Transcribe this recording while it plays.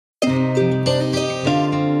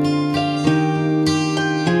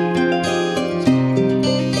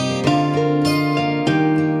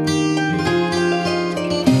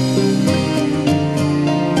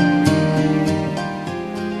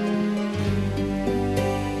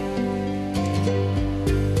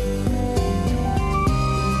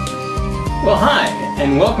Well, hi,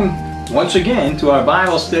 and welcome once again to our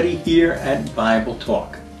Bible study here at Bible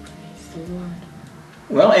Talk.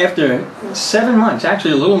 Well, after 7 months,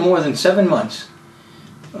 actually a little more than 7 months,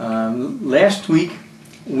 last week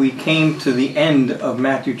we came to the end of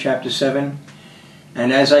Matthew chapter 7,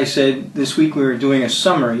 and as I said, this week we were doing a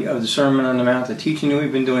summary of the Sermon on the Mount, the teaching that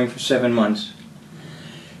we've been doing for 7 months.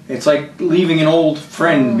 It's like leaving an old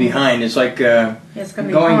friend behind. It's like it's going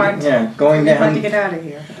to be hard. Yeah, going down. Hard to get out of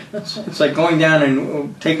here. It's like going down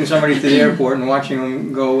and taking somebody to the airport and watching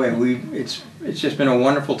them go away. It's just been a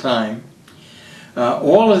wonderful time.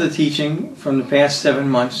 All of the teaching from the past 7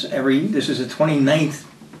 months. This is the 29th,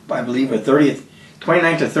 I believe, or 30th,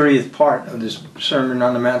 29th or 30th part of this Sermon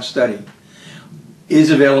on the Mount study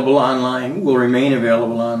is available online. Will remain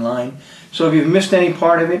available online. So if you've missed any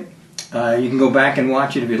part of it, you can go back and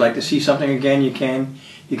watch it. If you'd like to see something again, you can.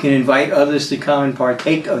 You can invite others to come and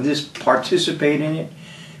partake of this, participate in it.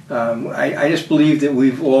 I just believe that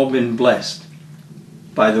we've all been blessed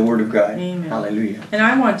by the Word of God. Amen. Hallelujah. And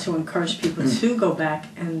I want to encourage people to go back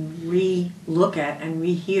and re-look at and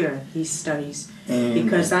rehear these studies. Amen.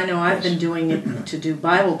 Because I know I've been doing it to do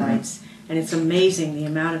Bible Bites, and it's amazing the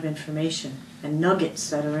amount of information and nuggets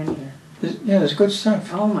that are in here. Yeah, there's good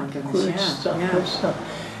stuff. Oh my goodness, Good yeah. stuff, Yeah. good stuff.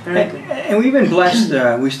 Very good. And we've been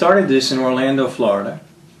blessed. We started this in Orlando, Florida.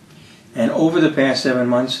 And over the past 7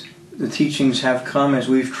 months, the teachings have come as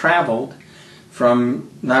we've traveled from,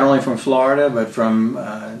 not only from Florida, but from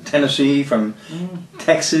Tennessee, from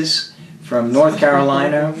Texas, from North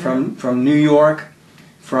Carolina, from New York,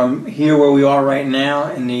 from here where we are right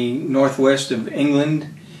now in the northwest of England,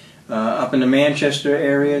 up in the Manchester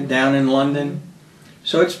area, down in London.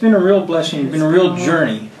 So it's been a real blessing, it's been a real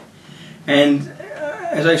journey. And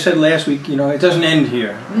as I said last week, you know, it doesn't end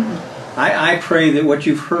here. I pray that what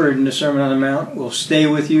you've heard in the Sermon on the Mount will stay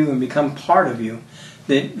with you and become part of you.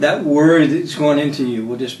 That word that's going into you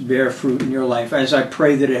will just bear fruit in your life, as I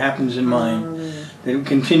pray that it happens in mine. That it will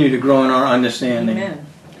continue to grow in our understanding. Amen.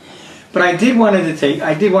 But I did want to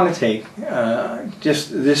take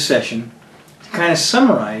just this session to kind of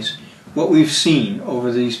summarize what we've seen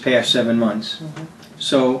over these past 7 months.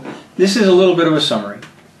 So this is a little bit of a summary.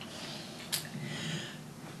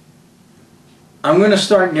 I'm going to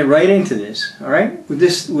start and get right into this, all right, with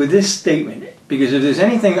this statement, because if there's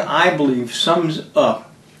anything that I believe sums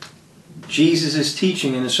up Jesus'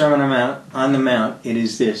 teaching in the Sermon on the Mount, it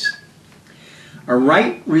is this. A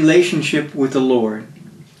right relationship with the Lord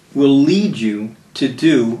will lead you to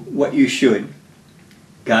do what you should,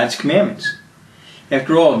 God's commandments.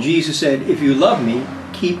 After all, Jesus said, if you love me,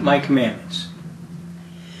 keep my commandments.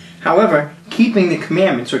 However, keeping the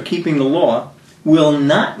commandments or keeping the law will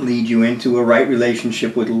not lead you into a right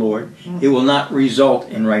relationship with the Lord. It will not result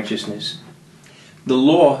in righteousness. The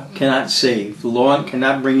law cannot save. The law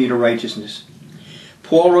cannot bring you to righteousness.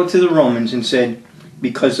 Paul wrote to the Romans and said,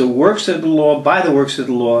 because by the works of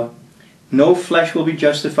the law, no flesh will be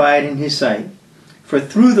justified in his sight. For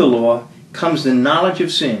through the law comes the knowledge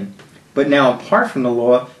of sin. But now apart from the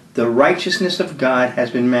law, the righteousness of God has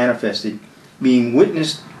been manifested, being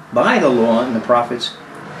witnessed by the law and the prophets,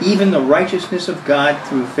 even the righteousness of God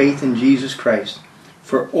through faith in Jesus Christ,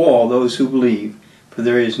 for all those who believe, for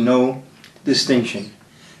there is no distinction.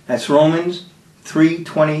 That's Romans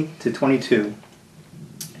 3:20-22.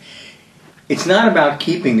 It's not about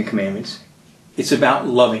keeping the commandments, it's about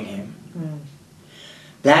loving Him.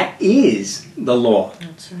 That is the law.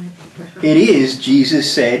 That's right. It is,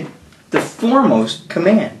 Jesus said, the foremost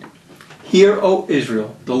command. Hear, O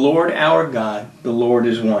Israel, the Lord our God, the Lord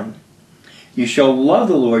is one. You shall love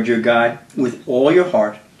the Lord your God with all your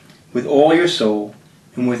heart, with all your soul,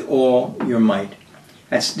 and with all your might.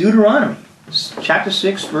 That's Deuteronomy, chapter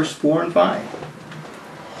 6, verse 4 and 5.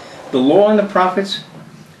 The law and the prophets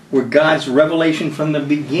were God's revelation from the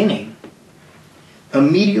beginning.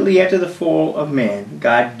 Immediately after the fall of man,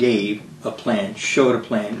 God gave a plan, showed a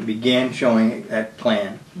plan, began showing that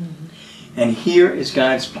plan. And here is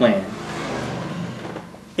God's plan.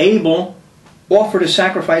 Abel offered a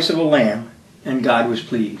sacrifice of a lamb, and God was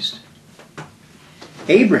pleased.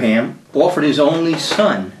 Abraham offered his only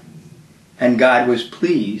son, and God was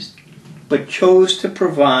pleased, but chose to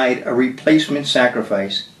provide a replacement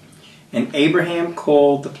sacrifice, and Abraham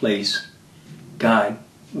called the place, God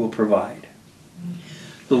will provide.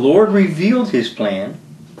 The Lord revealed His plan,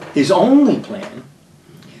 His only plan,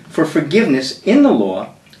 for forgiveness in the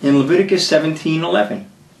law in Leviticus 17:11.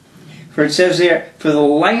 For it says there, for the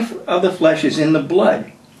life of the flesh is in the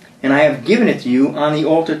blood, and I have given it to you on the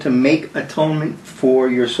altar to make atonement for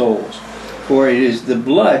your souls. For it is the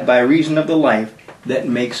blood by reason of the life that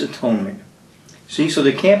makes atonement. See, so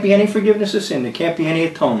there can't be any forgiveness of sin. There can't be any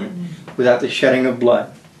atonement. without the shedding of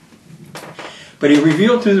blood. But he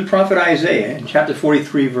revealed through the prophet Isaiah in chapter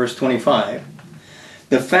 43 verse 25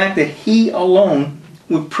 the fact that he alone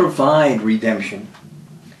would provide redemption.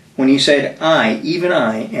 When he said, I, even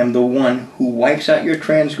I, am the one who wipes out your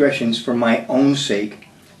transgressions for my own sake,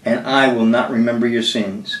 and I will not remember your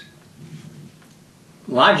sins.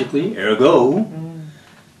 Logically, ergo,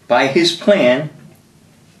 by his plan,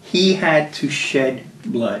 he had to shed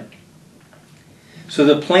blood. So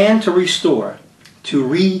the plan to restore, to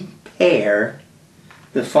repair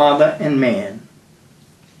the Father and man,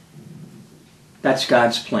 that's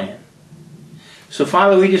God's plan. So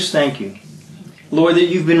Father, we just thank you, Lord, that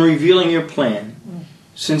you've been revealing your plan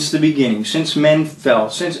since the beginning, since men fell,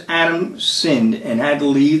 since Adam sinned and had to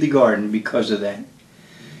leave the garden because of that.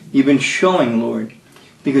 You've been showing, Lord,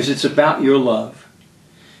 because it's about your love.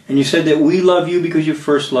 And you said that we love you because you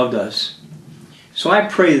first loved us. So I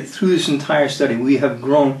pray that through this entire study we have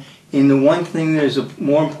grown in the one thing that is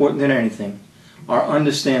more important than anything, our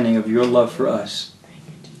understanding of your love for us.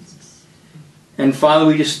 And Father,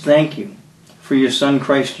 we just thank you for your Son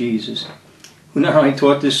Christ Jesus, who not only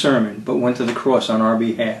taught this sermon, but went to the cross on our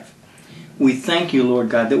behalf. We thank you, Lord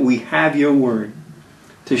God, that we have your word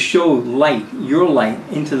to show light, your light,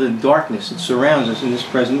 into the darkness that surrounds us in this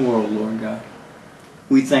present world, Lord God.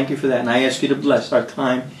 We thank you for that, and I ask you to bless our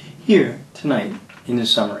time here tonight in this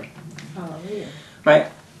summary. Hallelujah. Right?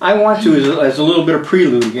 I want to, as a little bit of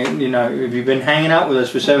prelude, you know, if you've been hanging out with us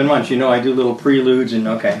for 7 months, you know I do little preludes, and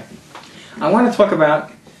okay. I want to talk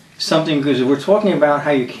about something, because we're talking about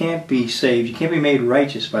how you can't be saved, you can't be made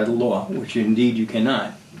righteous by the law, which indeed you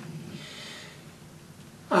cannot.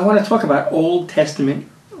 I want to talk about Old Testament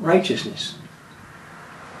righteousness.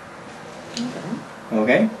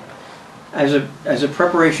 Okay? As a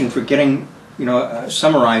preparation for getting, you know,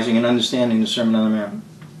 summarizing and understanding the Sermon on the Mount.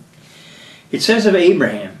 It says of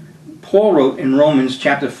Abraham, Paul wrote in Romans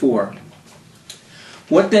chapter 4,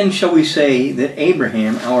 what then shall we say that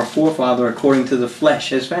Abraham, our forefather according to the flesh,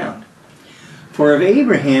 has found? For if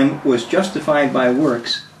Abraham was justified by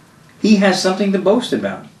works, he has something to boast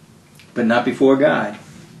about, but not before God.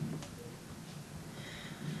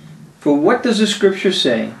 For what does the Scripture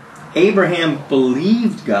say? Abraham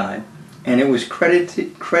believed God, and it was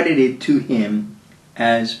credited to him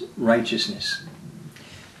as righteousness.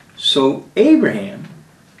 So Abraham,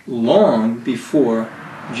 long before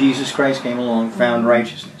Jesus Christ came along, found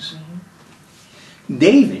righteousness.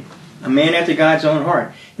 David, a man after God's own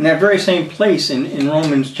heart. In that very same place in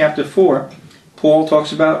Romans chapter 4, Paul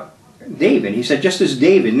talks about David. He said, just as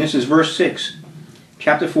David, and this is verse 6,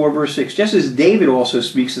 chapter 4, verse 6, just as David also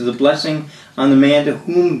speaks of the blessing on the man to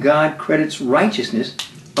whom God credits righteousness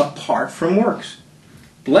apart from works.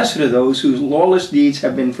 Blessed are those whose lawless deeds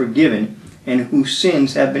have been forgiven and whose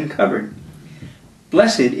sins have been covered.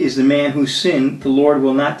 Blessed is the man whose sin the Lord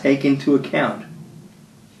will not take into account.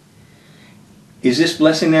 Is this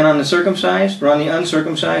blessing then on the circumcised or on the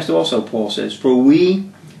uncircumcised also, Paul says? For we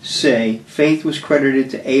say faith was credited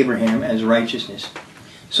to Abraham as righteousness.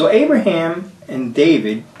 So Abraham and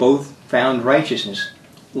David both found righteousness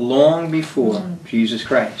long before Jesus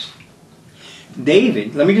Christ.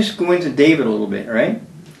 David, let me just go into David a little bit, all right?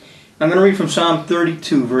 I'm going to read from Psalm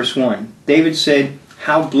 32, verse 1. David said,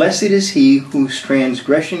 how blessed is he whose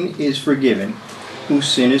transgression is forgiven, whose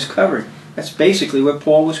sin is covered. That's basically what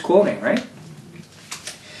Paul was quoting, right?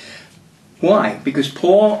 Why? Because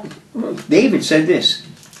David said this.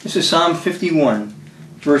 This is Psalm 51,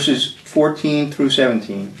 verses 14 through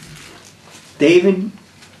 17. David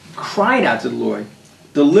cried out to the Lord,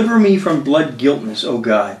 deliver me from blood guiltness, O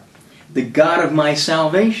God, the God of my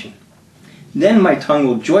salvation. Then my tongue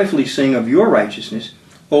will joyfully sing of your righteousness.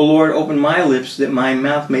 O Lord, open my lips that my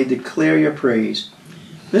mouth may declare your praise.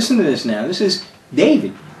 Listen to this now. This is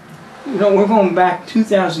David. You know, we're going back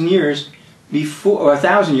 2,000 years before, or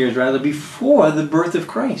 1,000 years rather, before the birth of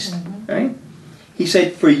Christ. Right? He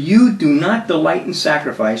said, for you do not delight in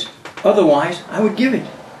sacrifice, otherwise I would give it.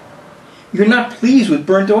 You're not pleased with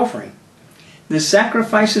burnt offering. The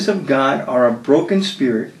sacrifices of God are a broken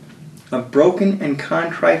spirit, a broken and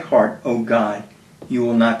contrite heart, O God, you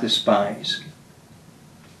will not despise.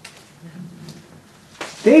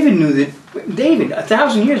 David knew that, David,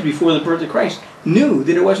 1,000 years before the birth of Christ, knew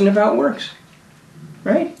that it wasn't about works.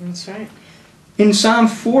 Right? That's right. In Psalm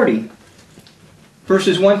 40,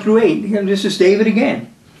 verses 1 through 8, this is David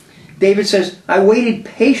again. David says, I waited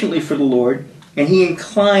patiently for the Lord, and he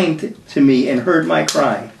inclined to me and heard my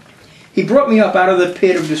cry. He brought me up out of the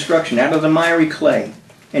pit of destruction, out of the miry clay,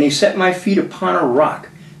 and he set my feet upon a rock,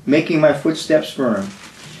 making my footsteps firm.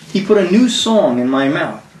 He put a new song in my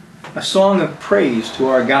mouth, a song of praise to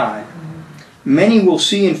our God. Many will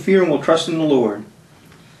see and fear and will trust in the Lord.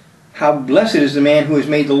 How blessed is the man who has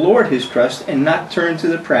made the Lord his trust and not turned to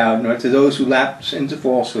the proud, nor to those who lapse into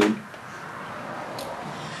falsehood.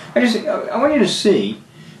 I want you to see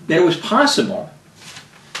that it was possible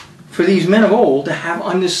for these men of old to have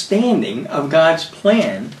understanding of God's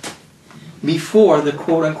plan before the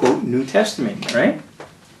quote-unquote New Testament, right?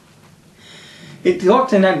 It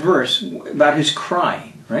talked in that verse about his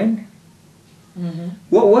cry, right? Mm-hmm.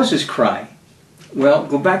 What was his cry? Well,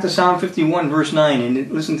 go back to Psalm 51, verse 9,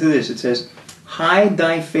 and listen to this. It says, "Hide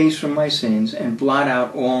thy face from my sins and blot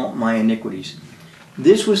out all my iniquities."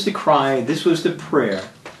 This was the cry, this was the prayer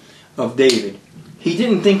of David. He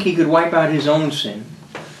didn't think he could wipe out his own sin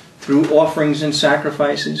through offerings and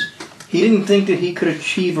sacrifices. He didn't think that he could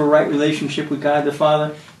achieve a right relationship with God the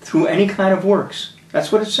Father through any kind of works.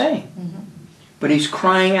 That's what it's saying. Mm-hmm. But he's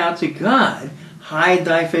crying out to God, "Hide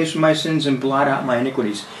thy face from my sins and blot out my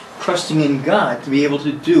iniquities," trusting in God to be able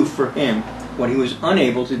to do for him what he was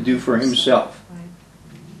unable to do for himself.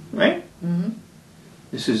 Right? Mm-hmm.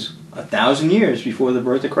 This is 1,000 years before the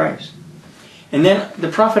birth of Christ. And then the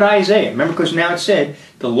prophet Isaiah, remember, because now it said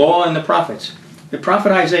the law and the prophets. The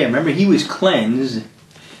prophet Isaiah, remember, he was cleansed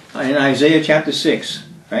in Isaiah chapter 6,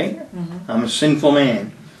 right? Mm-hmm. "I'm a sinful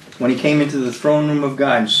man." When he came into the throne room of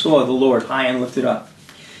God and saw the Lord high and lifted up,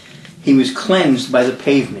 he was cleansed by the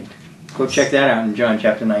pavement. Go check that out in John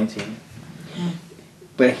chapter 19. Mm-hmm.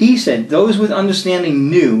 But he said those with understanding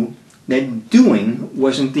knew that doing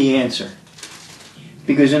wasn't the answer.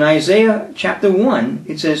 Because in Isaiah chapter 1,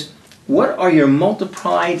 it says, "What are your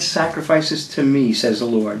multiplied sacrifices to me, says the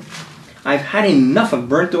Lord? I've had enough of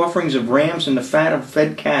burnt offerings of rams and the fat of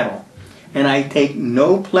fed cattle, and I take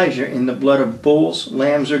no pleasure in the blood of bulls,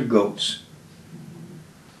 lambs, or goats."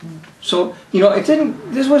 So,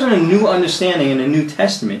 this wasn't a new understanding in the New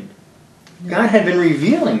Testament. God had been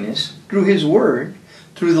revealing this through His Word,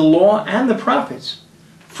 through the law and the prophets,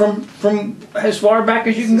 from as far back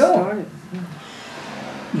as you can go.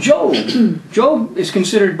 Job is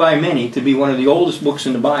considered by many to be one of the oldest books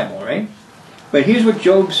in the Bible, right? But here's what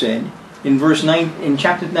Job said in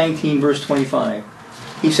chapter 19, verse 25.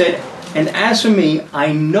 He said, "And as for me,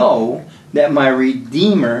 I know that my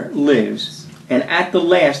Redeemer lives, and at the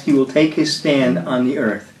last he will take his stand on the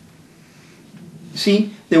earth."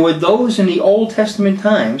 See, there were those in the Old Testament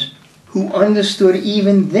times who understood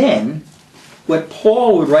even then what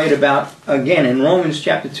Paul would write about again in Romans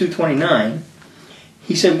chapter 2:29.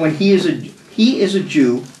 He said, "When he is a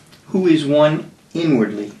Jew who is one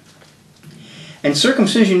inwardly. And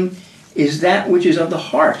circumcision is that which is of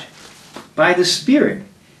the heart, by the Spirit,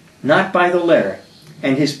 not by the letter.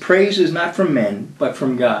 And his praise is not from men, but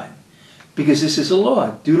from God." Because this is the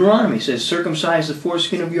law. Deuteronomy says, "Circumcise the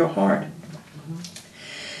foreskin of your heart."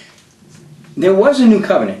 There was a new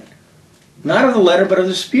covenant, not of the letter, but of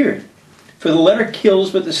the Spirit. "For the letter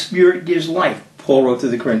kills, but the Spirit gives life," Paul wrote to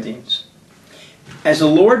the Corinthians. As the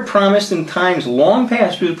Lord promised in times long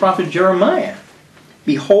past through the prophet Jeremiah,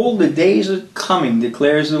 "Behold, the days are coming,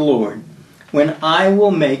 declares the Lord, when I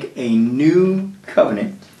will make a new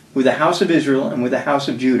covenant with the house of Israel and with the house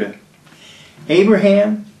of Judah."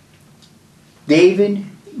 Abraham, David,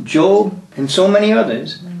 Job, and so many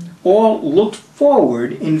others all looked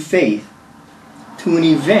forward in faith to an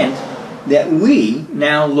event that we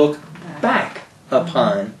now look back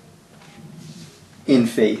upon in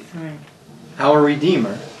faith. Right. Our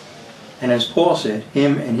Redeemer, and as Paul said,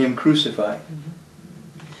 Him and Him crucified.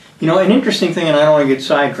 Mm-hmm. An interesting thing, and I don't want to get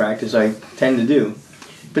sidetracked as I tend to do,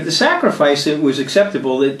 but the sacrifice that was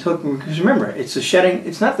acceptable that took, because remember, it's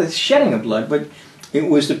not the shedding of blood, but it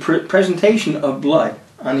was the presentation of blood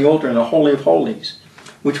on the altar in the Holy of Holies,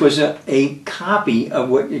 which was a copy of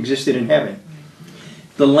what existed in heaven.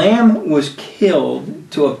 The lamb was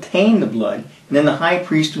killed to obtain the blood, and then the high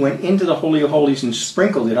priest went into the Holy of Holies and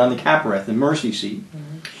sprinkled it on the Kapareth, the mercy seat.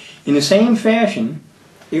 Mm-hmm. In the same fashion,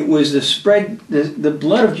 it was the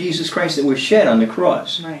blood of Jesus Christ that was shed on the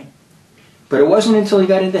cross. Right. But it wasn't until he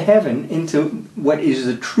got into heaven, into what is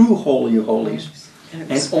the true Holy of Holies,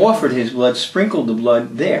 and offered his blood, sprinkled the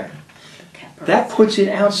blood there. That puts it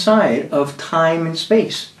outside of time and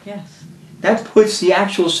space. Yes. That puts the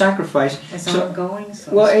actual sacrifice. It's ongoing.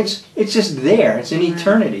 Well, it's just there. It's in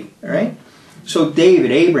eternity. All right. So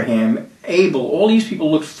David, Abraham, Abel, all these people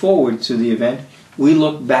looked forward to the event. We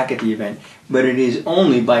look back at the event. But it is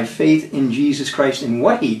only by faith in Jesus Christ and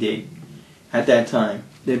what He did at that time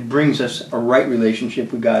that brings us a right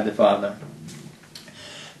relationship with God the Father.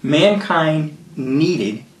 Mankind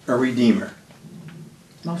needed a Redeemer.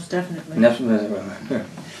 Most definitely.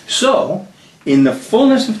 So, in the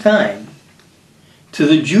fullness of time, to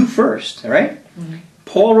the Jew first, all right? Mm-hmm.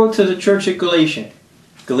 Paul wrote to the church at Galatia.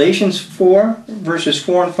 Galatians 4, verses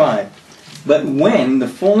 4 and 5. But when the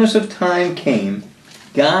fullness of time came,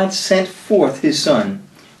 God sent forth his Son,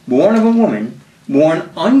 born of a woman, born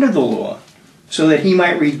under the law, so that he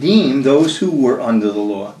might redeem those who were under the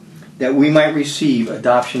law, that we might receive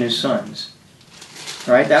adoption as sons.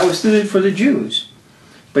 All right, that was for the Jews.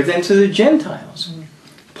 But then to the Gentiles,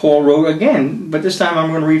 Paul wrote again, but this time I'm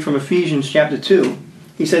going to read from Ephesians chapter 2.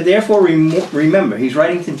 He said, therefore remember, he's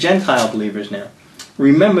writing to Gentile believers now,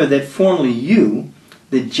 remember that formerly you,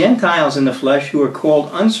 the Gentiles in the flesh who are called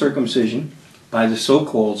uncircumcision by the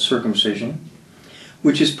so-called circumcision,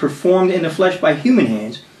 which is performed in the flesh by human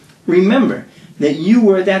hands, remember that you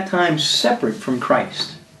were at that time separate from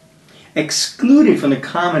Christ, excluded from the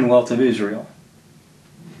commonwealth of Israel,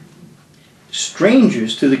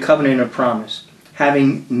 strangers to the covenant of promise,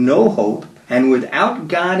 having no hope and without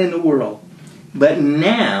God in the world. But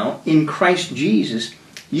now, in Christ Jesus,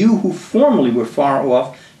 you who formerly were far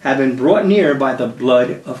off have been brought near by the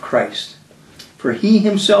blood of Christ. For he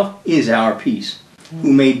himself is our peace,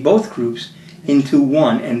 who made both groups into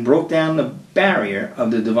one and broke down the barrier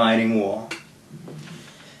of the dividing wall.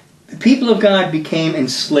 The people of God became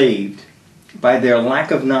enslaved by their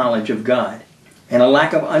lack of knowledge of God and a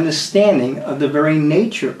lack of understanding of the very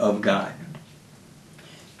nature of God.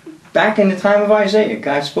 Back in the time of Isaiah,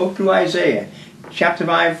 God spoke through Isaiah, chapter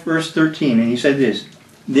 5, verse 13, and he said this,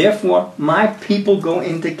 therefore my people go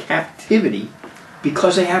into captivity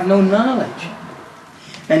because they have no knowledge.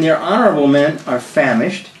 And their honorable men are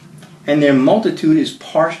famished, and their multitude is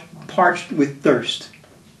parched with thirst.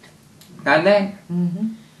 Not that?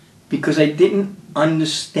 Mm-hmm. Because they didn't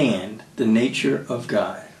understand the nature of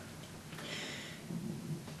God.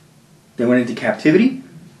 They went into captivity.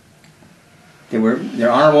 Their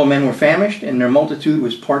honorable men were famished, and their multitude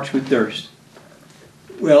was parched with thirst.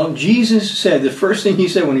 Well, Jesus said, the first thing he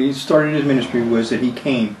said when he started his ministry was that he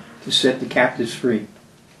came to set the captives free.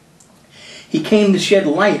 He came to shed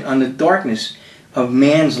light on the darkness of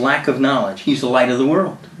man's lack of knowledge. He's the light of the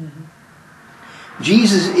world. Mm-hmm.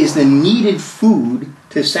 Jesus is the needed food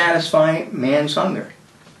to satisfy man's hunger.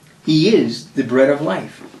 He is the bread of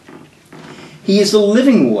life. He is the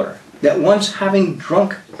living water that once having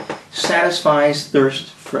drunk satisfies thirst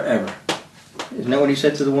forever. Isn't that what he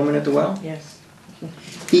said to the woman at the well? Yes.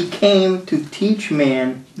 He came to teach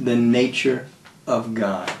man the nature of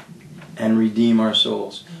God and redeem our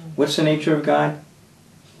souls. What's the nature of God?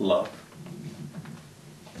 Love.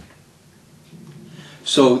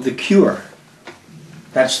 So the cure,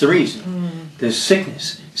 that's the reason. There's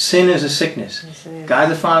sickness. Sin is a sickness. Yes, God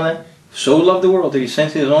the Father so loved the world that he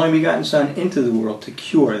sent his only begotten Son into the world to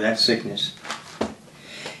cure that sickness.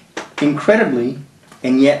 Incredibly,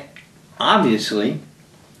 and yet obviously,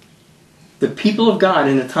 the people of God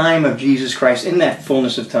in the time of Jesus Christ, in that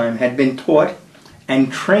fullness of time, had been taught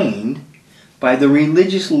and trained by the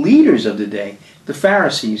religious leaders of the day, the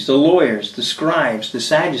Pharisees, the lawyers, the scribes, the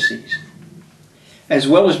Sadducees, as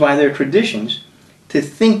well as by their traditions, to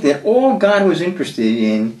think that all God was interested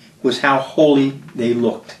in was how holy they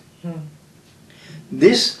looked.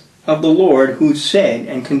 This of the Lord, who said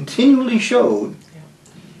and continually showed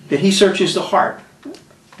that he searches the heart,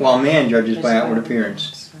 while man judges by outward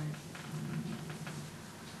appearance.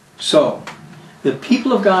 So, the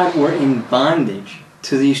people of God were in bondage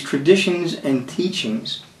to these traditions and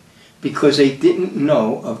teachings because they didn't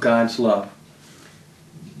know of God's love.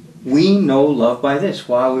 We know love by this.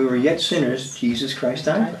 While we were yet sinners, Jesus Christ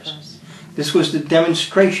died for us. This was the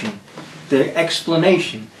demonstration, the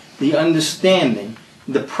explanation, the understanding,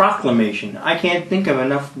 the proclamation. I can't think of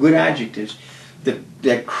enough good adjectives.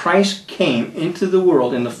 That Christ came into the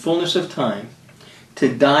world in the fullness of time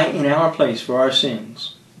to die in our place for our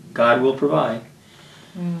sins. God will provide.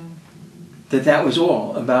 That was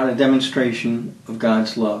all about a demonstration of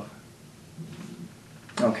God's love.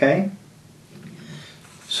 Okay?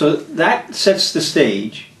 So that sets the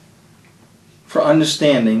stage for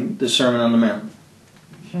understanding the Sermon on the Mount.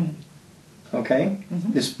 Okay?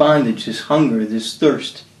 Mm-hmm. This bondage, this hunger, this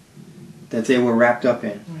thirst that they were wrapped up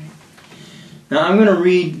in. Right. Now I'm going to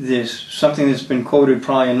read this, something that's been quoted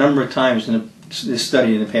probably a number of times in this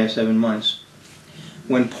study in the past 7 months.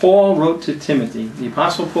 When Paul wrote to Timothy, the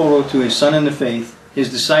Apostle Paul wrote to his son in the faith, his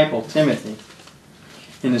disciple Timothy,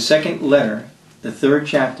 in the second letter, the 3rd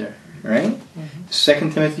chapter, right? Mm-hmm.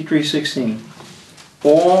 2 Timothy 3:16.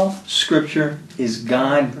 All Scripture is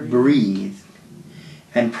God-breathed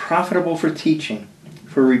and profitable for teaching,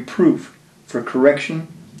 for reproof, for correction,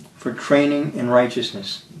 for training in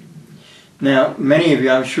righteousness. Now, many of you,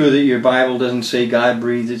 I'm sure that your Bible doesn't say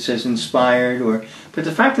God-breathed, it says inspired, but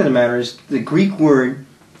the fact of the matter is the Greek word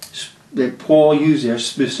that Paul used there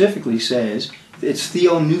specifically says it's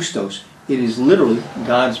theopneustos. It is literally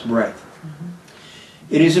God's breath.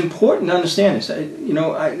 It is important to understand this.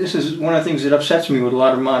 This is one of the things that upsets me with a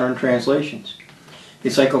lot of modern translations.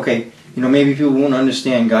 It's like, okay, maybe people won't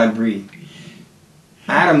understand God breathed.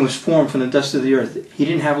 Adam was formed from the dust of the earth. He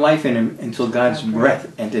didn't have life in him until God's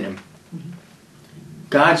breath entered him.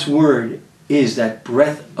 God's word is that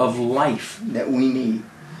breath of life that we need.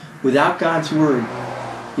 Without God's word,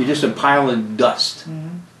 you're just a pile of dust.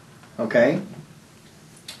 Okay?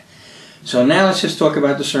 So now let's just talk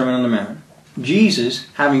about the Sermon on the Mount. Jesus,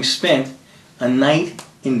 having spent a night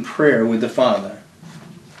in prayer with the Father,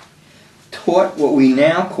 taught what we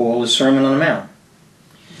now call the Sermon on the Mount.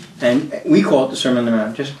 And we call it the Sermon on the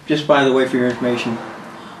Mount. Just by the way, for your information,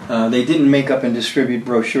 they didn't make up and distribute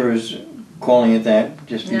brochures calling it that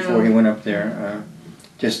just before he went up there.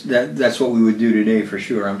 That's what we would do today for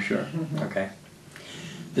sure, I'm sure. Okay.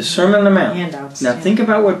 The Sermon on the Mount. Handouts. Now think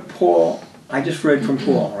about what Paul, I just read from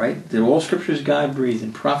Paul, right? That all Scripture is God-breathed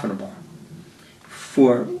and profitable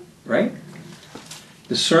for, right?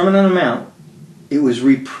 The Sermon on the Mount, it was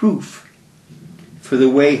reproof for the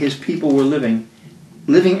way his people were living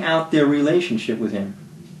out their relationship with him.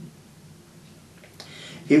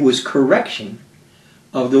 It was correction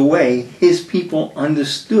of the way his people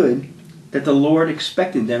understood that the Lord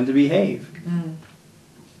expected them to behave.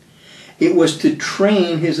 It was to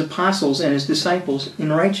train his apostles and his disciples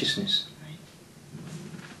in righteousness.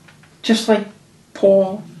 Just like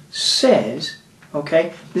Paul says,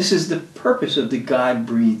 okay, this is the purpose of the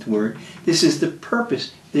God-breathed word. This is the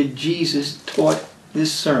purpose that Jesus taught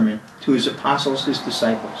this sermon to his apostles, his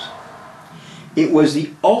disciples. It was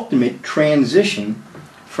the ultimate transition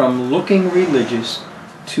from looking religious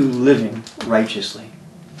to living righteously.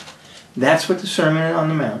 That's what the Sermon on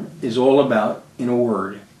the Mount is all about in a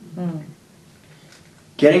word.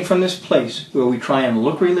 Getting from this place where we try and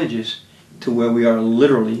look religious to where we are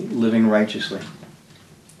literally living righteously.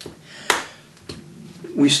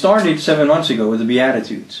 We started 7 months ago with the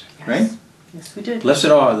Beatitudes, right? Yes, we did. Blessed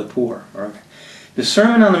are the poor. The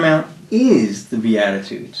Sermon on the Mount is the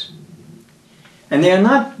Beatitudes. And they are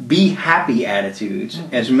not be happy attitudes,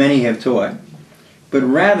 as many have taught, but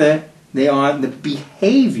rather they are the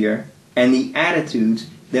behavior and the attitudes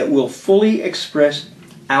that will fully express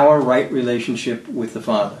our right relationship with the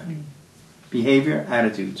Father. Behavior,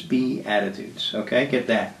 attitudes, be attitudes. Okay, get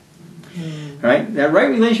that. Right? That right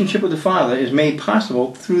relationship with the Father is made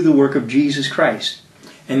possible through the work of Jesus Christ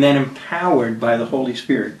and then empowered by the Holy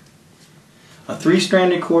Spirit. A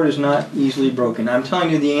three-stranded cord is not easily broken. I'm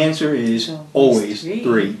telling you the answer is always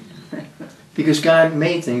three. Because God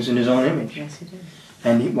made things in his own image. Yes, he did.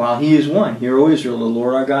 And while he is one, hear, O Israel, the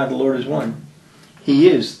Lord our God, the Lord is one. He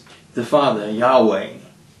is the Father, Yahweh.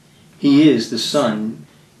 He is the Son,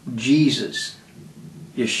 Jesus,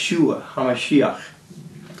 Yeshua, HaMashiach,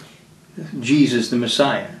 Jesus the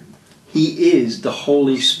Messiah. He is the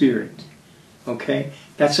Holy Spirit. Okay?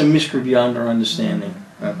 That's a mystery beyond our understanding.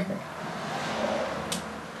 Okay.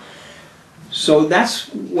 So that's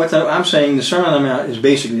what I'm saying. The Sermon on the Mount is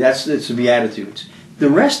basically, it's the Beatitudes. The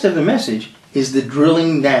rest of the message is the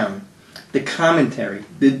drilling down, the commentary,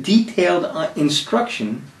 the detailed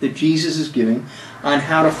instruction that Jesus is giving on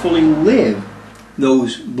how to fully live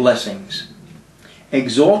those blessings.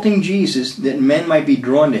 Exalting Jesus that men might be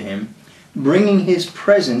drawn to him, bringing his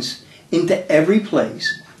presence into every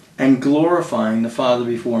place, and glorifying the Father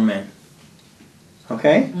before men.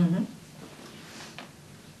 Okay?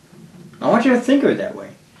 I want you to think of it that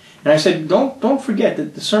way. And I said, don't forget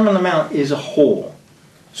that the Sermon on the Mount is a whole.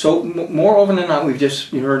 So more often than not, we've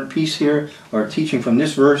just heard a piece here or teaching from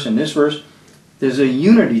this verse and this verse. There's a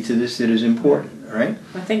unity to this that is important, all right?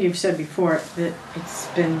 I think you've said before that it's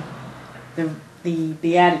been the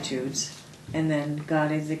Beatitudes, and then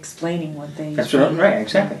God is explaining what they... That's right,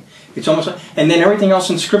 exactly. It's almost like, and then everything else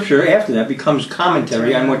in Scripture after that becomes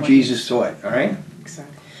commentary on what Jesus taught, all right?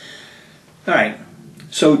 Exactly. All right.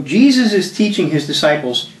 So Jesus is teaching his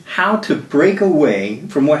disciples how to break away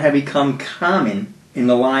from what had become common in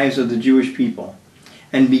the lives of the Jewish people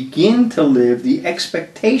and begin to live the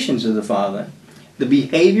expectations of the Father, the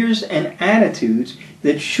behaviors and attitudes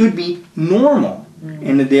that should be normal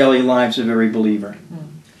in the daily lives of every believer.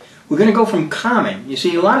 We're going to go from common. You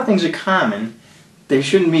see, a lot of things are common. They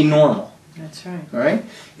shouldn't be normal. That's right. All right?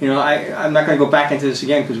 You know, I'm not going to go back into this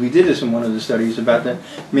again because we did this in one of the studies about the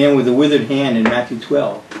man with the withered hand in Matthew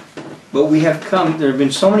 12. But there have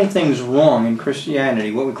been so many things wrong in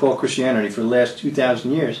Christianity, what we call Christianity, for the last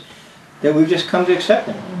 2,000 years, that we've just come to accept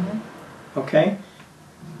them. Okay?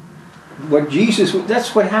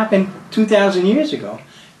 That's what happened 2,000 years ago.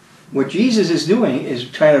 What Jesus is doing is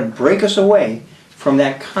trying to break us away from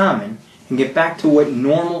that common and get back to what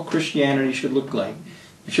normal Christianity should look like.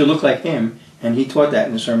 It should look like him, and he taught that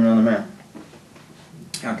in the Sermon on the Mount.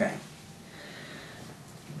 Okay.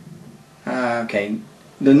 Okay.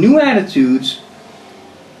 The new attitudes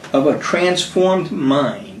of a transformed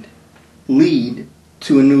mind lead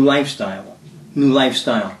to a new lifestyle,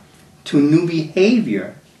 to new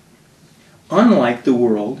behavior, unlike the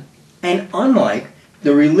world and unlike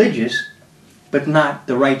the religious but not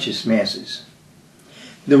the righteous masses.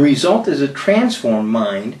 The result is a transformed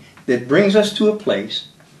mind that brings us to a place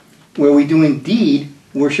where we do indeed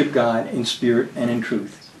worship God in spirit and in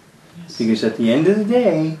truth. Yes. Because at the end of the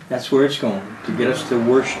day, that's where it's going, to get us to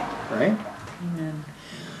worship, right? Amen.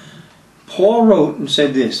 Paul wrote and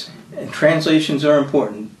said this, and translations are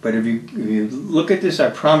important, but if you look at this, I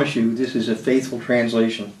promise you this is a faithful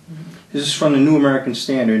translation. Mm-hmm. This is from the New American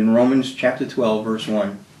Standard in Romans chapter 12, verse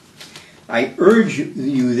 1. I urge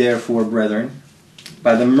you, therefore, brethren,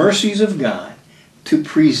 by the mercies of God, to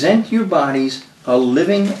present your bodies a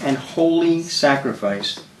living and holy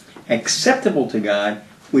sacrifice, acceptable to God,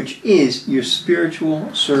 which is your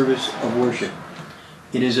spiritual service of worship.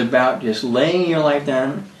 It is about just laying your life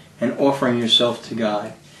down and offering yourself to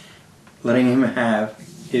God, letting Him have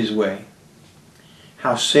His way.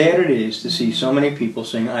 How sad it is to see so many people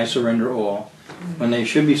sing, I surrender all, when they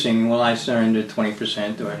should be singing, well, I surrender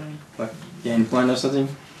 20%, or what? Yeah, and you want to know something?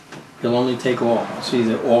 He'll only take all. It's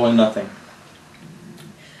either all or nothing.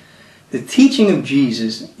 The teaching of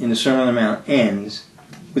Jesus in the Sermon on the Mount ends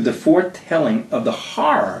with the foretelling of the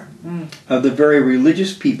horror of the very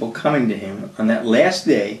religious people coming to Him on that last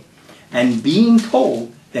day and being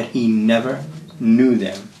told that He never knew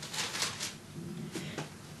them.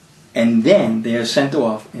 And then they are sent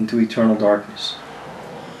off into eternal darkness.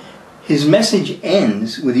 His message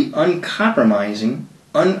ends with the uncompromising,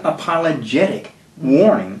 unapologetic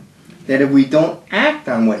warning that if we don't act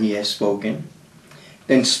on what He has spoken,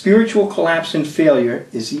 then spiritual collapse and failure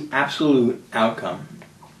is the absolute outcome.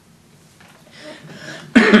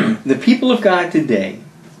 The people of God today,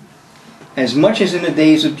 as much as in the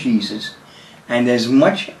days of Jesus, and as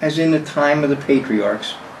much as in the time of the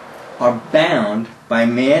patriarchs, are bound by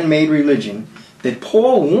man-made religion that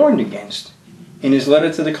Paul warned against in his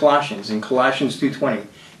letter to the Colossians, in Colossians 2:20,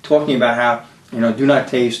 talking about how, do not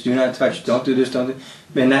taste, do not touch, don't do this, don't do.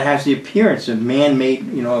 And that has the appearance of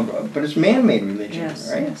man-made, but it's man-made religion,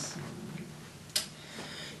 yes, right? Yes.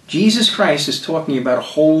 Jesus Christ is talking about a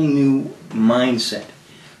whole new mindset.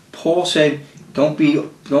 Paul said, don't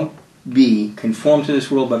be conformed to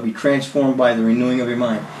this world, but be transformed by the renewing of your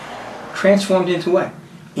mind. Transformed into what?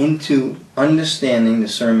 Into understanding the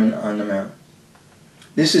Sermon on the Mount.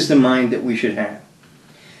 This is the mind that we should have.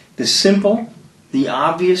 The simple, the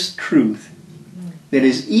obvious truth that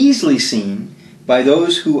is easily seen by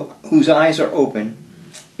those whose eyes are open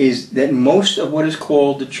is that most of what is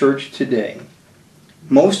called the church today,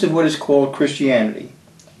 most of what is called Christianity,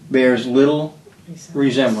 bears little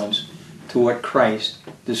resemblance to what Christ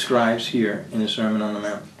describes here in the Sermon on the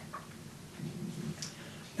Mount.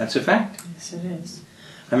 That's a fact. Yes, it is.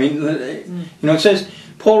 I mean, it says,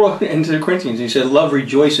 Paul wrote into the Corinthians, he said, love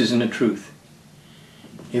rejoices in the truth.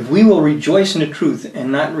 If we will rejoice in the truth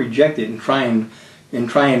and not reject it and try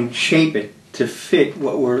and shape it to fit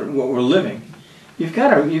what we're living, you've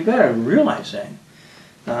got to realize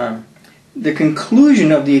that. The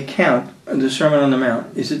conclusion of the account of the Sermon on the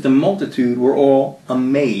Mount is that the multitude were all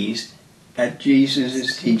amazed at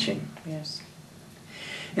Jesus' teaching. Yes.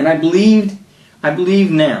 And I believe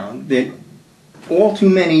now that all too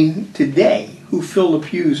many today who fill the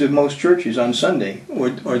pews of most churches on Sunday, or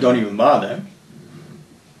don't even bother,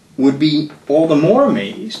 would be all the more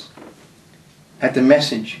amazed at the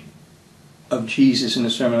message of Jesus in the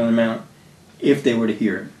Sermon on the Mount if they were to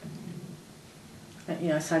hear it.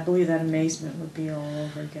 Yes, I believe that amazement would be all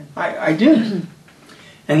over again. I do.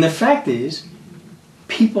 And the fact is,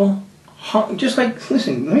 people,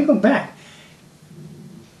 listen, let me go back.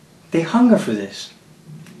 They hunger for this.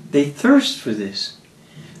 They thirst for this.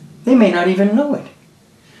 They may not even know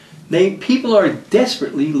it. People are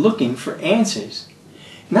desperately looking for answers.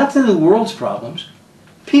 Not to the world's problems.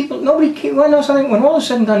 Nobody cares. When all is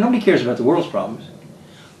said and done, nobody cares about the world's problems.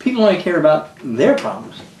 People only care about their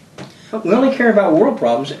problems. We only care about world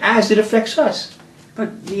problems as it affects us.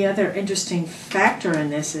 But the other interesting factor in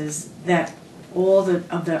this is that all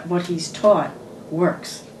of what he's taught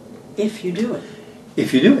works if you do it.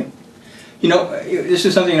 If you do it. This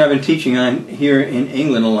is something I've been teaching on here in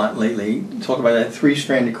England a lot lately. Talk about that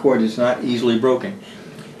three-stranded cord that's not easily broken.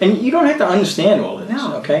 And you don't have to understand all of this,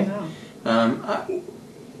 okay?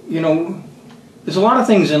 No. There's a lot of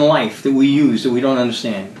things in life that we use that we don't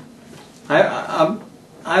understand.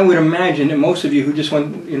 I would imagine that most of you who just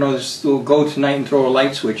want, will go tonight and throw a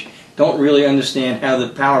light switch don't really understand how the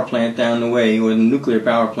power plant down the way, or the nuclear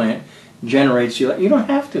power plant, generates your light. You don't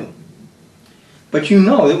have to. But you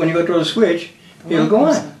know that when you go throw the switch, it'll go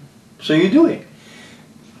on. So you do it.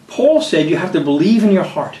 Paul said you have to believe in your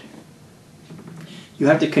heart. You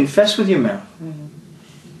have to confess with your mouth.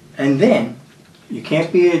 And then, you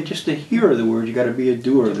can't be just a hearer of the word, you got to be a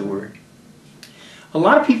doer of the word. A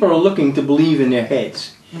lot of people are looking to believe in their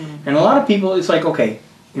heads. And a lot of people, it's like, okay,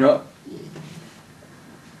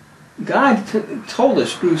 God told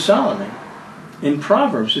us through Solomon, in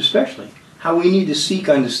Proverbs especially, how we need to seek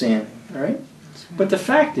understanding, all right? But the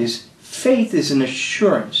fact is, faith is an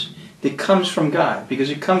assurance that comes from God, because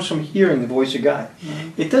it comes from hearing the voice of God.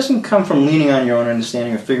 It doesn't come from leaning on your own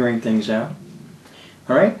understanding or figuring things out.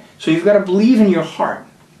 All right? So you've got to believe in your heart.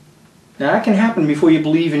 Now that can happen before you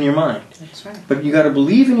believe in your mind. That's right. But you've got to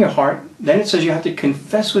believe in your heart. Then it says you have to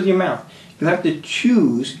confess with your mouth. You have to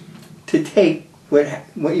choose to take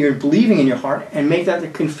what you're believing in your heart and make that the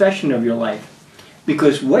confession of your life.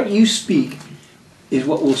 Because what you speak is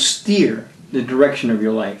what will steer the direction of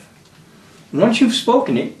your life. And once you've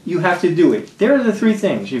spoken it, you have to do it. There are the three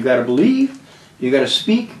things. You've got to believe, you've got to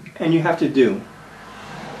speak, and you have to do.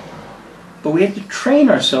 But we have to train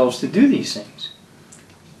ourselves to do these things.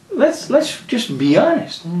 Let's just be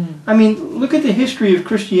honest. I mean, look at the history of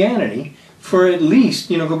Christianity for at least,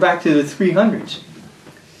 go back to the 300s.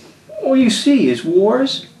 All you see is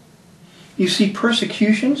wars. You see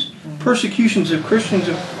persecutions. Persecutions of Christians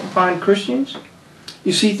upon Christians.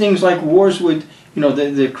 You see things like wars with,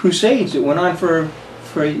 the Crusades that went on for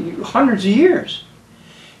hundreds of years.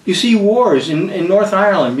 You see wars in North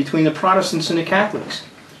Ireland between the Protestants and the Catholics.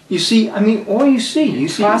 You see, all you see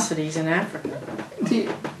atrocities in Africa.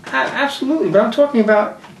 Absolutely, but I'm talking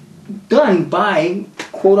about done by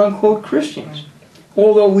quote-unquote Christians,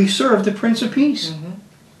 although we serve the Prince of Peace.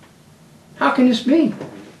 How can this be?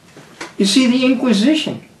 You see the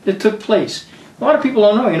Inquisition that took place. A lot of people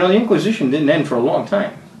don't know, the Inquisition didn't end for a long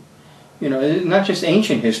time. Not just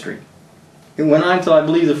ancient history. It went on until, I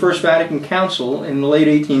believe, the First Vatican Council in the late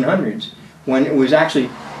 1800s, when it was actually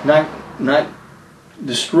not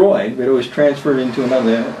destroyed, but it was transferred into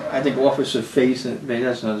another, I think, Office of Faith.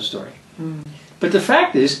 That's another story. But the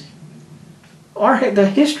fact is,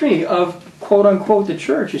 the history of, quote-unquote, the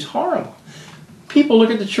church is horrible. People look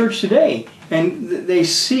at the church today, and they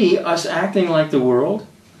see us acting like the world.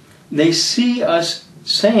 They see us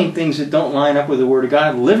saying things that don't line up with the Word of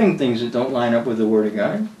God, living things that don't line up with the Word of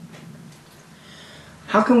God.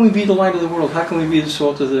 How can we be the light of the world? How can we be the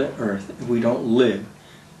salt of the earth if we don't live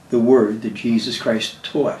the Word that Jesus Christ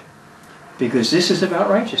taught? Because this is about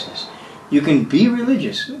righteousness. You can be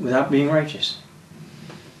religious without being righteous.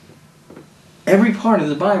 Every part of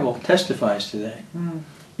the Bible testifies to that.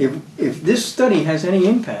 If this study has any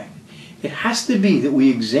impact, it has to be that we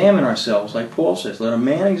examine ourselves, like Paul says, let a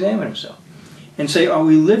man examine himself, and say, are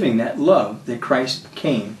we living that love that Christ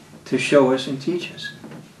came to show us and teach us?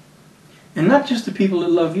 And not just the people that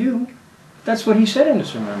love you. That's what he said in the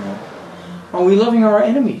Sermon on the Mount. Are we loving our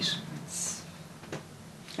enemies?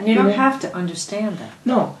 And you don't have to understand that.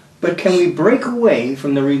 No, but can we break away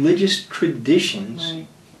from the religious traditions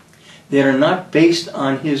that are not based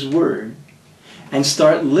on His Word and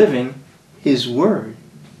start living His Word?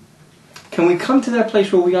 Can we come to that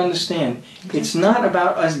place where we understand it's not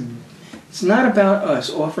about us? It's not about us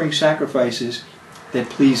offering sacrifices that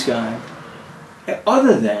please God,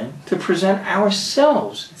 other than to present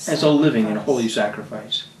ourselves as a living and holy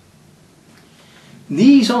sacrifice.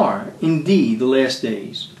 These are indeed the last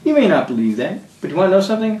days. You may not believe that, but you want to know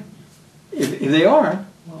something? If they are,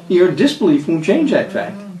 your disbelief won't change that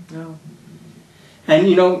fact. No.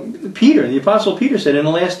 And Peter, the Apostle Peter said in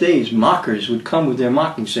the last days, mockers would come with their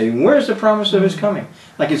mocking, saying, where's the promise of His coming?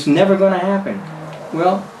 Like it's never going to happen.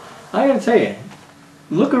 Well, I got to tell you,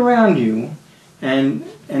 look around you and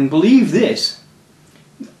believe this.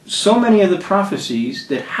 So many of the prophecies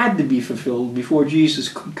that had to be fulfilled before Jesus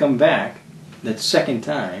could come back, that second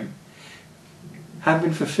time, have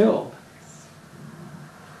been fulfilled.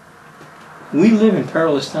 We live in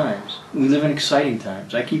perilous times. We live in exciting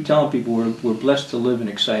times. I keep telling people we're blessed to live in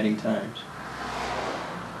exciting times.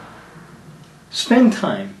 Spend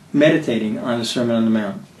time meditating on the Sermon on the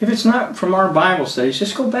Mount. If it's not from our Bible studies,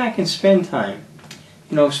 just go back and spend time.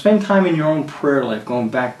 Spend time in your own prayer life, going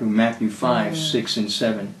back to Matthew 5, 6, and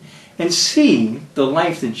 7. And see the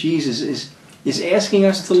life that Jesus is asking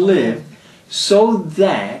us to live so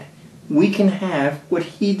that we can have what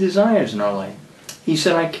He desires in our life. He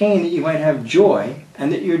said, I came that you might have joy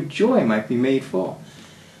and that your joy might be made full.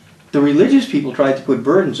 The religious people tried to put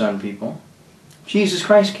burdens on people. Jesus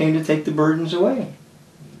Christ came to take the burdens away.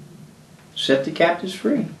 Set the captives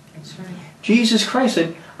free. That's right. Jesus Christ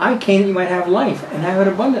said, I came that you might have life and have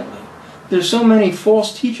it abundantly. There's so many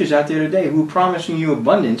false teachers out there today who are promising you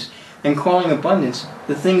abundance and calling abundance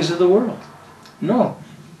the things of the world. No.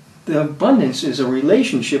 The abundance is a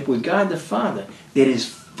relationship with God the Father that is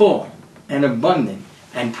full and abundant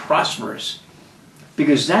and prosperous.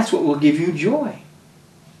 Because that's what will give you joy.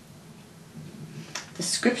 The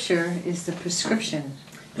Scripture is the prescription.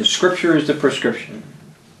 The Scripture is the prescription.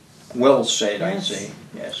 Well said, Yes. I'd say.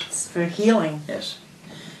 Yes. It's for healing. Yes.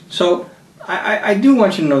 So, I do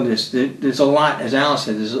want you to know this. There's a lot, as Alice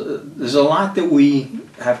said, there's a lot that we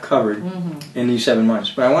have covered in these 7 months.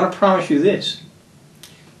 But I want to promise you this.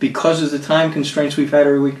 Because of the time constraints we've had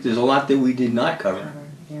every week, there's a lot that we did not cover.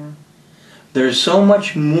 Yeah. There's so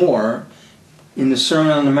much more in the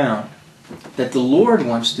Sermon on the Mount that the Lord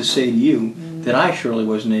wants to say to you that I surely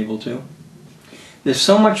wasn't able to. There's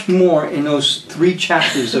so much more in those 3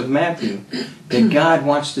 chapters of Matthew that God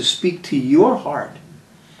wants to speak to your heart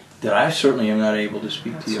that I certainly am not able to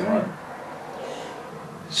speak to your heart.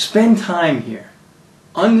 Spend time here.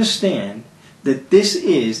 Understand that this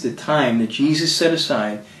is the time that Jesus set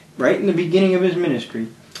aside right in the beginning of his ministry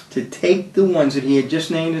to take the ones that he had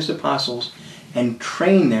just named as apostles and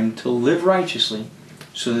train them to live righteously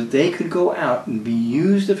so that they could go out and be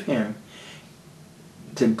used of him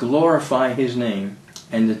to glorify his name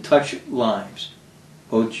and to touch lives,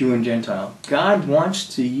 both Jew and Gentile. God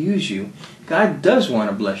wants to use you. God does want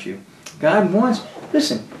to bless you. God wants,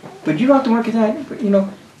 listen, but you don't have to work at that. You know,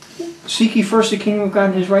 seek ye first the kingdom of God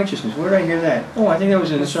and his righteousness. Where did I hear that? Oh, I think that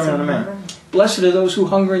was in the Sermon on the Mount. Blessed are those who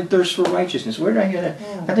hunger and thirst for righteousness. Where did I hear that?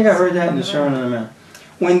 I think I heard that in the Sermon on the Mount.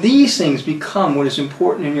 When these things become what is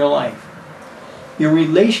important in your life, your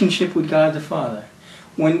relationship with God the Father,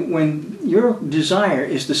 when your desire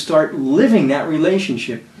is to start living that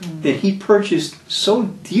relationship that he purchased so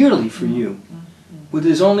dearly for you with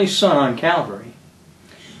his only Son on Calvary,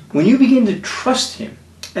 when you begin to trust him,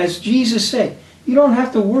 as Jesus said, you don't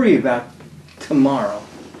have to worry about tomorrow.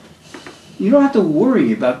 You don't have to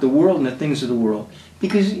worry about the world and the things of the world.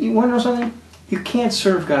 Because you want to know something? You can't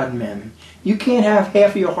serve God and mammon. You can't have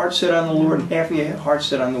half of your heart set on the Lord and half of your heart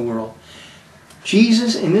set on the world.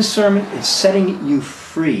 Jesus, in this sermon, is setting you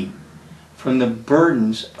free from the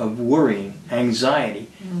burdens of worrying, anxiety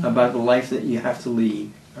about the life that you have to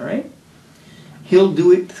lead. All right? He'll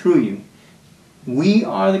do it through you. We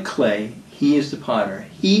are the clay. He is the potter.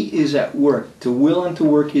 He is at work to will and to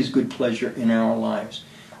work his good pleasure in our lives.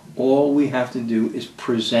 All we have to do is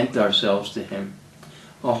present ourselves to him,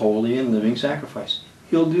 a holy and living sacrifice.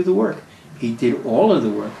 He'll do the work. He did all of the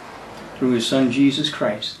work through his Son Jesus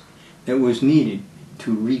Christ that was needed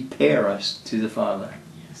to repair us to the Father.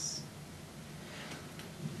 Yes.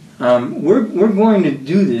 We're going to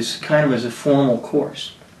do this kind of as a formal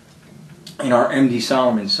course in our MD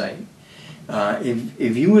Solomon site.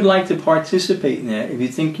 If you would like to participate in that, if you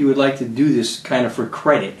think you would like to do this kind of for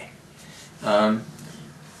credit,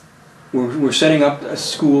 we're setting up a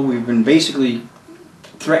school. We've been basically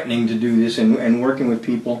threatening to do this and working with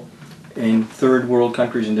people in third world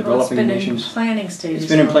countries and developing nations. It's been in planning stages.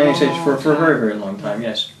 It's been in planning stages for a very, very long time,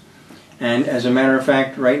 yes. And as a matter of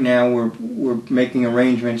fact, right now we're making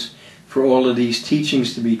arrangements for all of these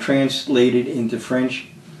teachings to be translated into French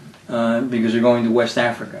because they're going to West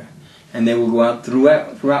Africa. And they will go out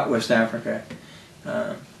throughout West Africa.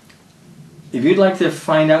 If you'd like to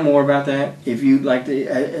find out more about that, if you'd like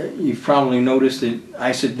to, you've probably noticed that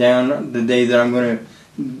I sit down the day that I'm going to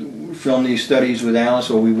film these studies with Alice,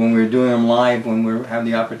 or when we're doing them live, when we have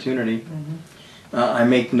the opportunity. I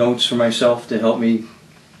make notes for myself to help me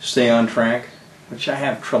stay on track, which I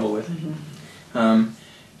have trouble with.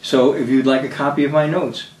 So if you'd like a copy of my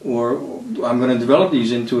notes, or I'm going to develop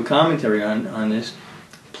these into a commentary on this,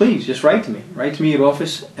 please just write to me. Write to me at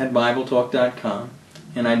office@bibletalk.com,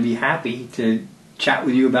 and I'd be happy to chat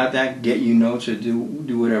with you about that, get you notes, or do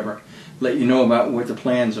whatever. Let you know about what the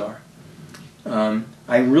plans are.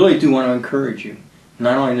 I really do want to encourage you,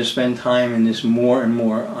 not only to spend time in this more and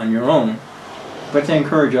more on your own, but to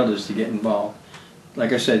encourage others to get involved.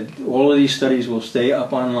 Like I said, all of these studies will stay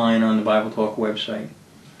up online on the Bible Talk website.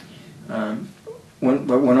 But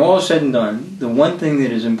when all is said and done, the one thing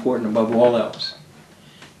that is important above all else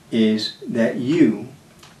is that you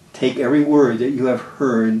take every word that you have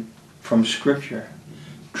heard from Scripture,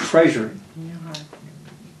 treasure it. In your heart.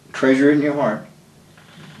 Treasure it in your heart.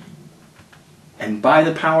 And by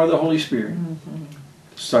the power of the Holy Spirit,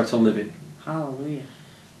 start to live it. Hallelujah.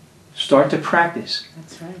 Start to practice.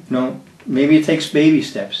 That's right. No, Maybe it takes baby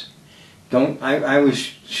steps. I was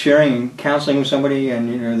sharing and counseling with somebody,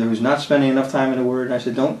 and that was not spending enough time in the Word. And I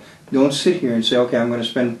said, don't sit here and say, okay, I'm going to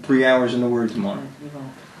spend 3 hours in the Word tomorrow,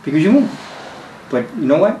 because you won't. But you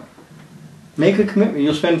know what? Make a commitment.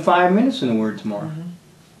 You'll spend 5 minutes in the Word tomorrow,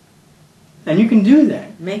 and you can do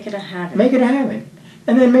that. Make it a habit. Make it a habit,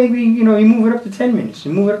 and then maybe you move it up to 10 minutes.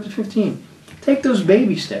 You move it up to 15. Take those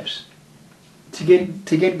baby steps to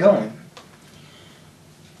get going.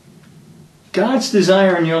 God's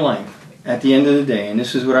desire in your life, at the end of the day, and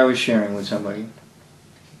this is what I was sharing with somebody,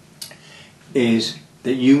 is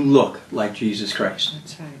that you look like Jesus Christ.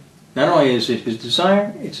 That's right. Not only is it His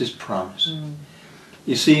desire, it's His promise.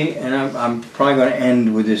 You see, and I'm probably going to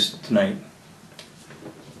end with this tonight,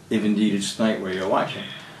 if indeed it's tonight where you're watching.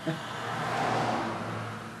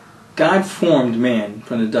 God formed man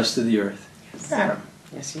from the dust of the earth. Yes. Adam.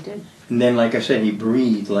 Yes, He did. And then, like I said, He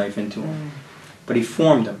breathed life into him. But He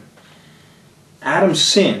formed him. Adam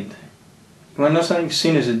sinned. You want to know something?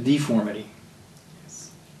 Sin is a deformity.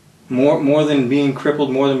 Yes. More than being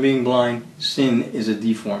crippled, more than being blind, sin is a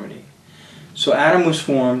deformity. So Adam was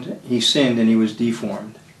formed, he sinned, and he was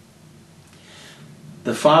deformed.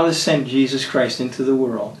 The Father sent Jesus Christ into the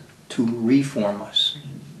world to reform us.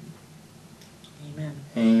 Amen.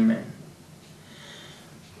 Amen.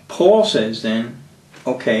 Paul says then,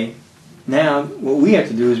 okay, now what we have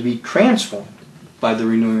to do is be transformed by the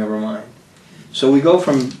renewing of our mind. So we go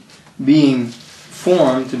from being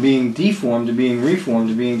formed to being deformed to being reformed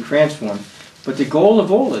to being transformed. But the goal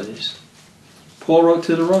of all of this, Paul wrote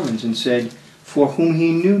to the Romans and said, for whom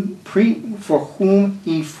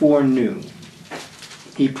he foreknew,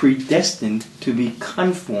 he predestined to be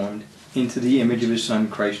conformed into the image of His Son,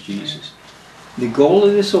 Christ Jesus. The goal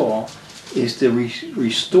of this all is to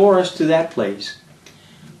restore us to that place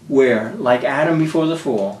where, like Adam before the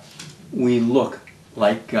fall, we look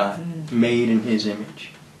like God, made in His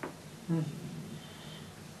image.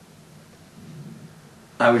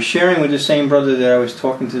 I was sharing with the same brother that I was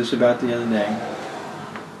talking to us about the other day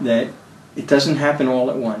that it doesn't happen all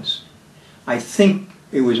at once. I think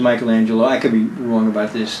it was Michelangelo. I could be wrong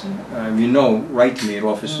about this. Write to me at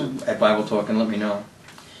office at Bible Talk and let me know.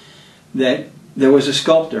 That there was a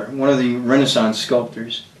sculptor, one of the Renaissance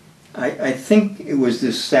sculptors. I think it was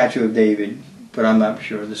this statue of David, but I'm not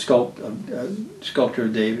sure. The sculpture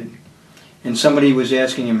of David. And somebody was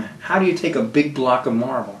asking him, how do you take a big block of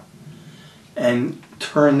marble and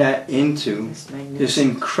turn that into this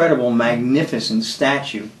incredible, magnificent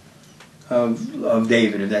statue of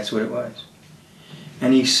David, if that's what it was?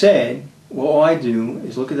 And he said, well, all I do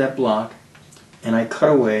is look at that block and I cut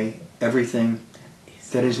away everything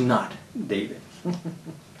that is not David.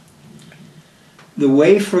 The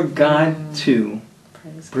way for God to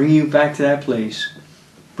bring you back to that place,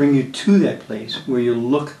 bring you to that place where you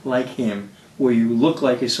look like Him, where you look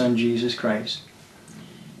like His Son Jesus Christ,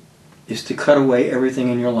 is to cut away everything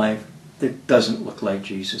in your life that doesn't look like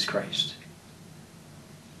Jesus Christ.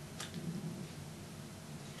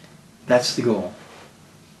 That's the goal.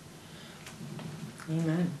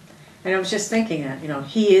 Amen. And I was just thinking that,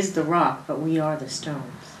 He is the rock, but we are the stones.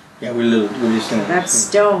 Yeah, we're just So that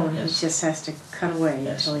stone, yes. He just has to cut away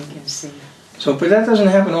Yes. until He can see. So, but that doesn't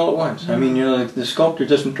happen all at once. I mean, the sculptor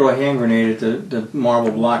doesn't throw a hand grenade at the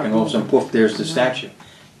marble block and all of a sudden, poof, there's the statue.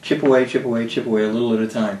 Chip away, chip away, chip away, a little at a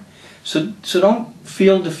time. So don't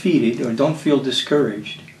feel defeated or don't feel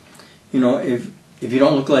discouraged. If you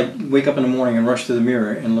don't wake up in the morning and rush to the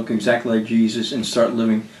mirror and look exactly like Jesus and start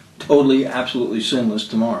living totally, absolutely sinless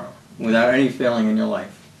tomorrow without any failing in your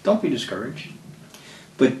life, don't be discouraged.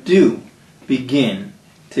 But do begin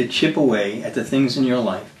to chip away at the things in your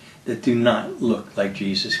life that do not look like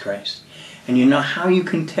Jesus Christ. And you know how you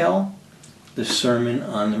can tell? The Sermon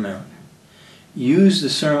on the Mount. Use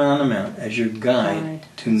the Sermon on the Mount as your guide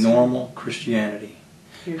to normal Christianity.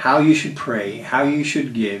 How you should pray, how you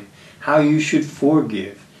should give, how you should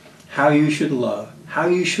forgive, how you should love, how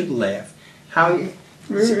you should laugh.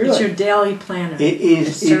 It's your daily planner. It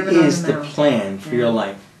is the plan for your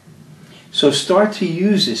life. So start to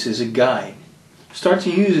use this as a guide. Start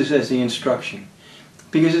to use this as the instruction.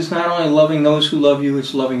 Because it's not only loving those who love you,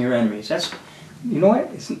 it's loving your enemies. You know what?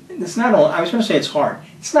 It's not only, I was going to say it's hard.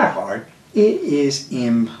 It's not hard. It is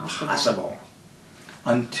impossible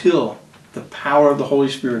until the power of the Holy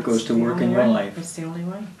Spirit goes to work in your life. It's the only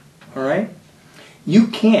way. All right? You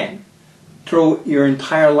can't throw your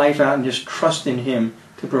entire life out and just trust in Him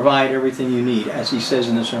to provide everything you need, as He says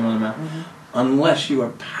in the Sermon on the Mount, unless you are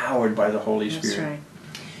powered by the Holy Spirit. That's right.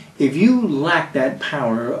 If you lack that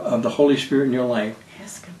power of the Holy Spirit in your life,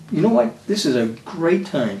 Ask Him. you know what? This is a great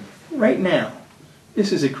time. Right now,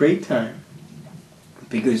 this is a great time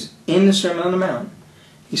Because in the Sermon on the Mount,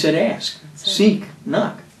 he said, ask, That's right. seek,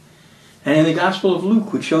 knock. And in the Gospel of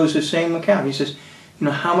Luke, which shows the same account, he says,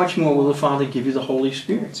 how much more will the Father give you the Holy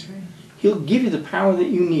Spirit? That's right. He'll give you the power that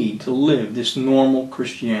you need to live this normal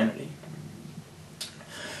Christianity.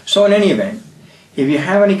 So in any event, if you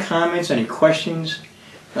have any comments, any questions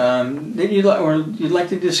that you'd like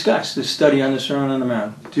to discuss the study on the Sermon on the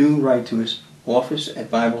Mount, do write to us,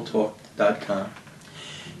 office@bibletalk.com.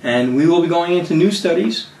 And we will be going into new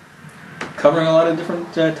studies, covering a lot of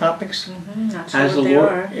different topics. Not sure As what the they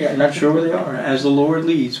Lord, are. yeah, not sure where they are. As the Lord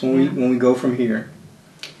leads when we go from here.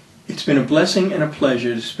 It's been a blessing and a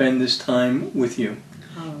pleasure to spend this time with you.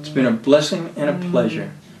 It's been a blessing and a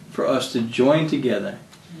pleasure for us to join together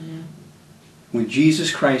with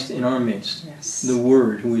Jesus Christ in our midst, Yes. the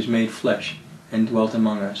Word who is made flesh and dwelt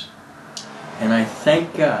among us. And I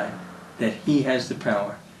thank God that He has the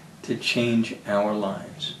power to change our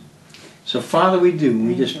lives. So Father, we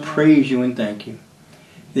just Thank you. praise you and thank you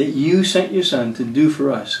that you sent your Son to do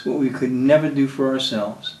for us what we could never do for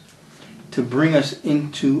ourselves, to bring us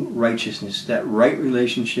into righteousness, that right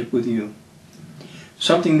relationship with you.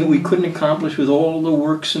 Something that we couldn't accomplish with all the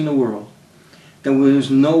works in the world. There was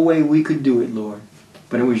no way we could do it, Lord,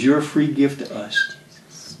 but it was your free gift to us.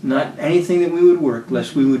 Not anything that we would work,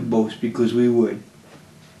 lest we would boast, because we would,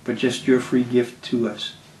 but just your free gift to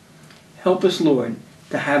us. Help us, Lord,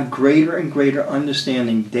 to have greater and greater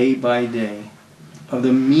understanding day by day of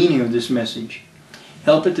the meaning of this message.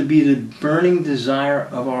 Help it to be the burning desire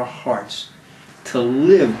of our hearts to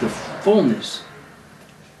live the fullness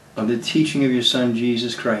of the teaching of your Son,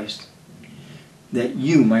 Jesus Christ, that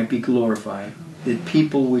you might be glorified, that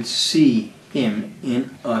people would see Him in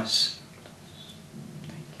us,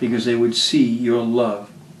 because they would see your love,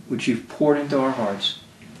 which you've poured into our hearts,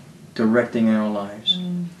 directing our lives.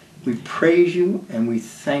 We praise you and we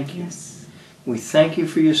thank you. Yes. We thank you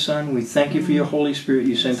for your Son. We thank you for your Holy Spirit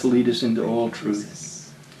you sent to lead us into all truth.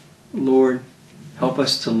 Jesus. Lord, help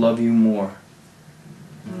us to love you more.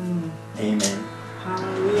 Amen.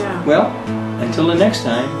 Hallelujah. Well, until the next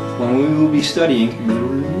time, when we will be studying,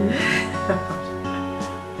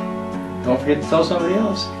 don't forget to tell somebody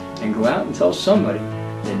else, and go out and tell somebody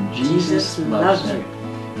that Jesus loves them.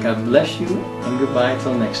 God bless you, and goodbye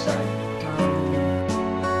till next time.